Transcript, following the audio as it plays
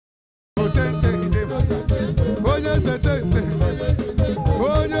Onye se tente,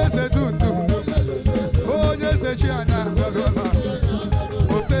 onye se tutu, onye se chiana,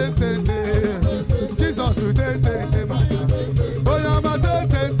 o tente, Jesus tente, onye ma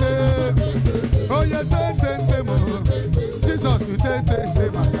tente, onye tente, Jesus tente.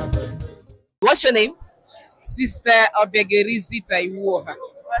 What's your name? Sister Obegerizita Iwoha.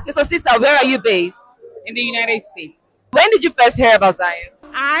 Okay, so sister, where are you based? In the United States. When did you first hear about Zion?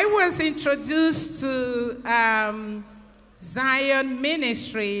 I was introduced to Zion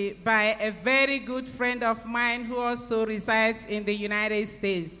Ministry by a very good friend of mine who also resides in the United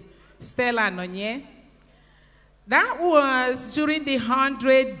States, Stella Nonye. That was during the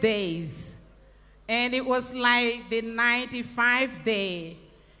 100 days, and it was like the 95th day.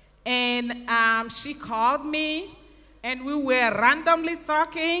 And she called me, and we were randomly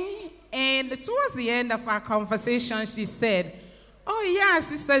talking, and towards the end of our conversation, she said, "Oh yeah,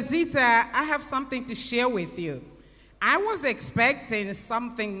 Sister Zita, I have something to share with you." I was expecting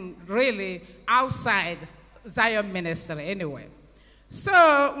something really outside Zion Ministry anyway.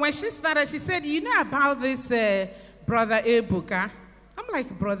 So when she started, she said, "You know about this Brother Ebuka?" I'm like,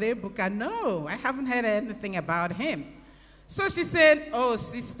 "Brother Ebuka? No, I haven't heard anything about him." So she said, "Oh,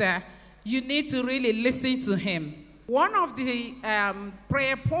 sister, you need to really listen to him." One of the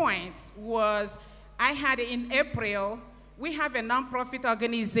prayer points was, I had in April, we have a nonprofit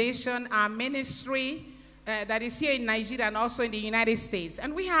organization, our ministry, that is here in Nigeria and also in the United States.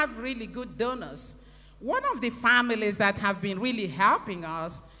 And we have really good donors. One of the families that have been really helping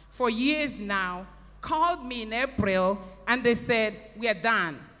us for years now called me in April, and they said, "We are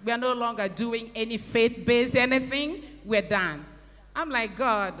done. We are no longer doing any faith-based anything. We're done." I'm like,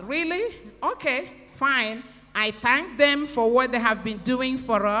 "God, really? Okay, fine." I thanked them for what they have been doing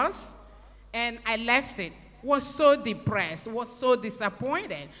for us, and I left it. Was so depressed, was so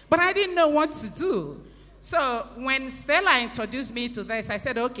disappointed, but I didn't know what to do. So when Stella introduced me to this, I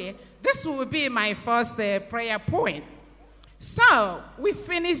said, okay, this will be my first prayer point. So we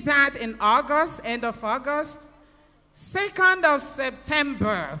finished that in August, end of August. 2nd of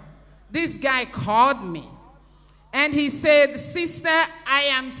September, this guy called me, and he said, "Sister, I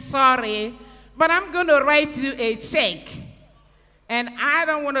am sorry, but I'm going to write you a check." And I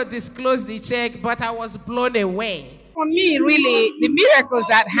don't want to disclose the check, but I was blown away. For me, really, the miracles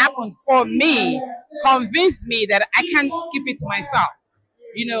that happened for me convinced me that I can't keep it to myself.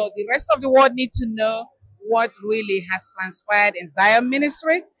 You know, the rest of the world need to know what really has transpired in Zion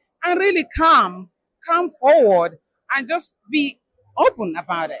Ministry, and really come forward and just be open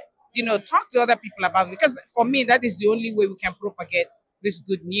about it. You know, talk to other people about it, because for me, that is the only way we can propagate this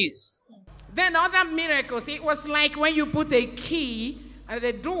good news. Then other miracles, it was like when you put a key at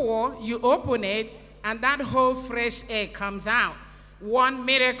the door, you open it, and that whole fresh air comes out. One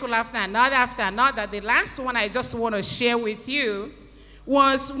miracle after another after another. The last one I just want to share with you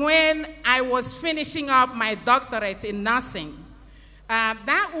was when I was finishing up my doctorate in nursing.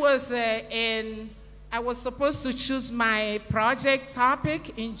 That was I was supposed to choose my project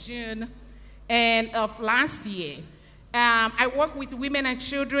topic in June of last year. I work with women and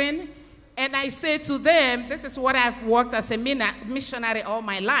children, and I say to them, this is what I've worked as a missionary all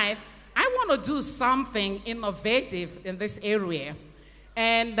my life. I want to do something innovative in this area.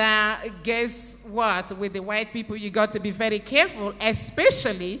 And guess what? With the white people, you got to be very careful,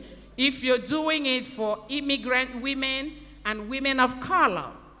 especially if you're doing it for immigrant women and women of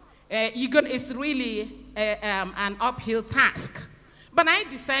color. It's really an uphill task. But I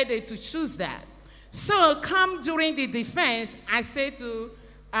decided to choose that. So come during the defense, I say to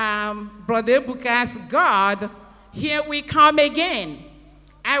Brother Ebuka's God, here we come again.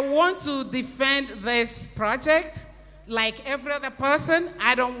 I want to defend this project like every other person.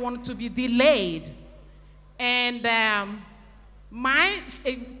 I don't want to be delayed. And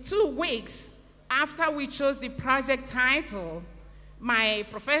 2 weeks after we chose the project title, my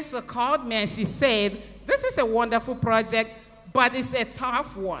professor called me and she said, "This is a wonderful project, but it's a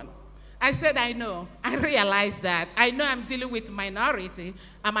tough one." I said, "I know. I realize that. I know I'm dealing with minority.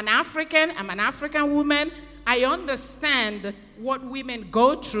 I'm an African woman. I understand what women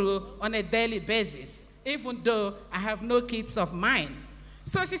go through on a daily basis, even though I have no kids of mine."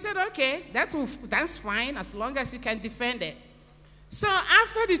 So she said, "Okay, that's fine, as long as you can defend it." So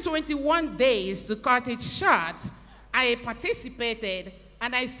after the 21 days, to cut it short, I participated,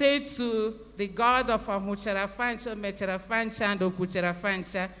 and I said to the God of Amucharafancha, Mecharafancha, and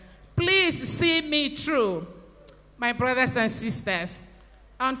Okucharafancha, "Please see me through." My brothers and sisters,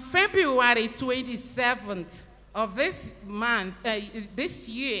 on February 27th of this month, this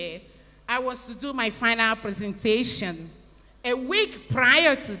year, I was to do my final presentation. A week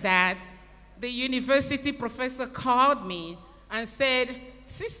prior to that, the university professor called me and said,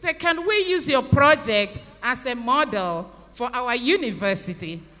 "Sister, can we use your project as a model for our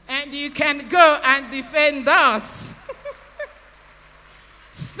university? And you can go and defend us."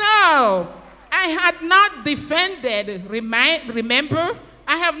 So I had not defended, remember?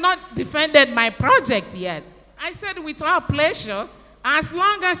 I have not defended my project yet. I said, with all pleasure, as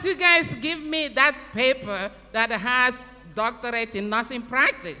long as you guys give me that paper that has doctorate in nursing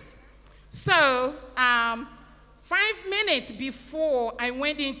practice. So 5 minutes before I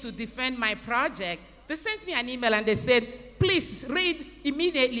went in to defend my project, they sent me an email and they said, "Please read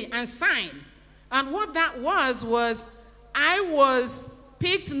immediately and sign." And what that was I was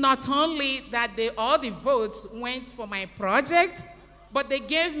picked not only that all the votes went for my project, but they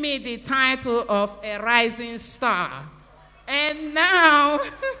gave me the title of a rising star. And now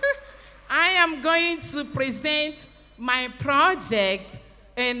I am going to present my project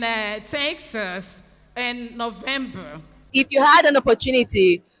in Texas in November. If you had an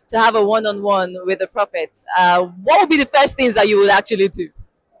opportunity to have a one-on-one with the prophet, what would be the first things that you would actually do?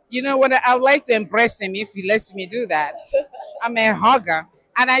 You know what? I would like to impress him if he lets me do that. I'm a hugger,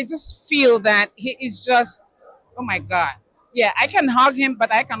 and I just feel that he is just, oh my God. Yeah, I can hug him,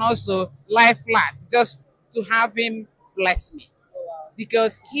 but I can also lie flat just to have him bless me.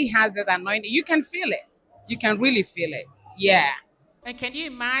 Because he has that anointing. You can feel it. You can really feel it. Yeah. And can you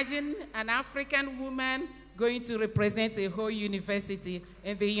imagine an African woman going to represent a whole university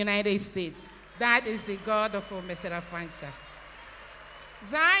in the United States? That is the God of Omesera Fancha.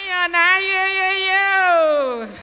 Zion, aye, aye, aye, aye.